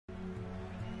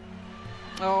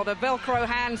Oh, the Velcro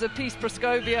hands of Peace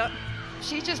Proscovia.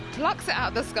 She just plucks it out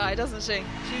of the sky, doesn't she?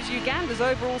 She was Uganda's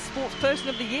overall Sports Person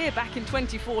of the Year back in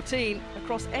 2014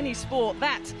 across any sport.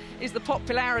 That is the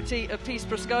popularity of Peace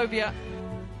Proscovia.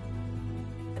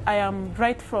 I am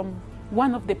right from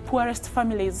one of the poorest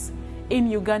families in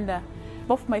Uganda.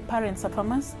 Both my parents are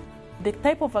farmers. The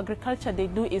type of agriculture they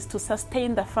do is to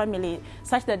sustain the family,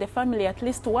 such that the family at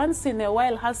least once in a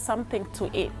while has something to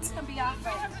eat.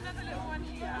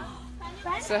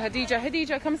 So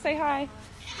Hadija, come say hi.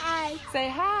 Hi. Say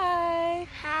hi.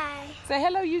 Hi. Say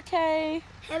hello, UK.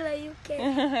 Hello,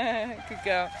 UK. Good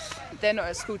girl. They're not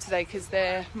at school today because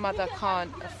their mother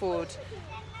can't afford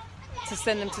to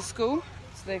send them to school.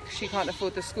 So she can't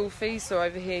afford the school fees. So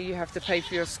over here you have to pay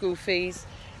for your school fees.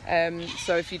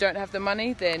 So if you don't have the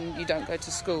money, then you don't go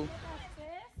to school.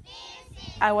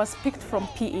 I was picked from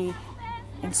PE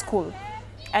in school.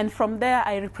 And from there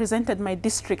I represented my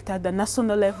district at the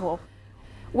national level.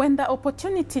 When the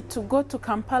opportunity to go to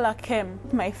Kampala came,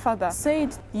 my father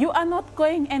said, "You are not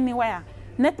going anywhere.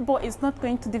 Netball is not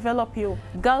going to develop you.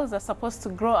 Girls are supposed to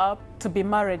grow up, to be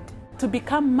married, to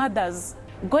become mothers."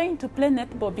 Going to play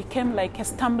netball became like a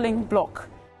stumbling block.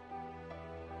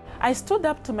 I stood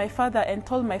up to my father and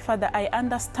told my father, "I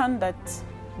understand that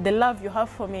the love you have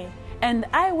for me, and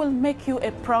I will make you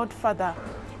a proud father.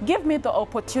 Give me the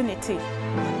opportunity."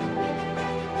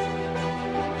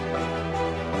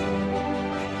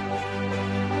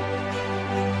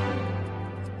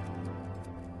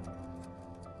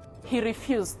 He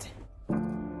refused.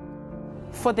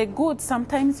 For the good,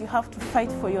 sometimes you have to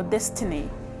fight for your destiny.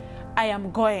 I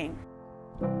am going.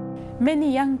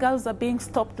 Many young girls are being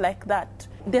stopped like that.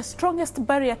 The strongest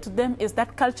barrier to them is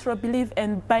that cultural belief,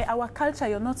 and by our culture,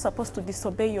 you're not supposed to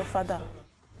disobey your father.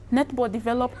 Netball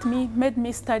developed me, made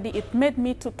me study, it made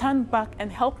me to turn back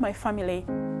and help my family.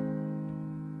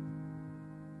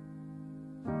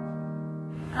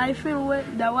 I feel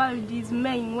the world is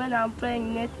mine when I'm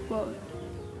playing netball.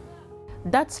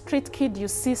 That street kid you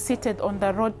see seated on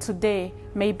the road today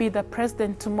may be the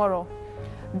president tomorrow.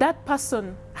 That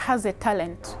person has a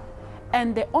talent.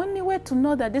 And the only way to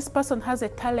know that this person has a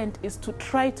talent is to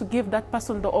try to give that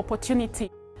person the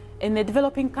opportunity. In a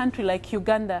developing country like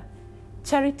Uganda,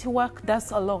 charity work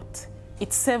does a lot.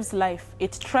 It saves life.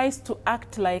 It tries to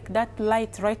act like that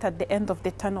light right at the end of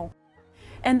the tunnel.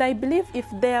 And I believe if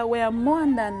there were more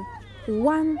than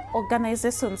one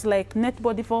organizations like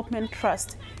Netball Development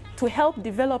Trust to help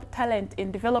develop talent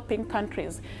in developing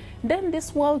countries, then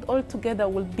this world altogether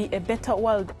will be a better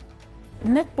world.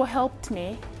 Netball helped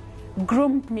me,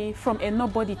 groomed me from a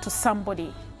nobody to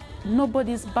somebody.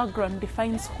 Nobody's background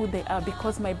defines who they are,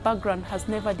 because my background has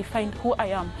never defined who I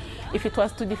am. If it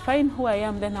was to define who I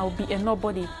am, then I'll be a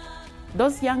nobody.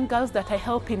 Those young girls that I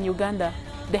help in Uganda,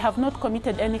 they have not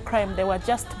committed any crime. They were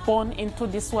just born into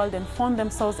this world and found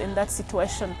themselves in that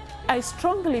situation. I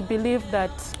strongly believe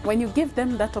that when you give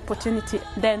them that opportunity,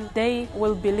 then they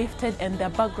will be lifted and their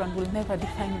background will never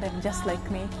define them, just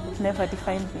like me, it never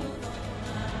defined me.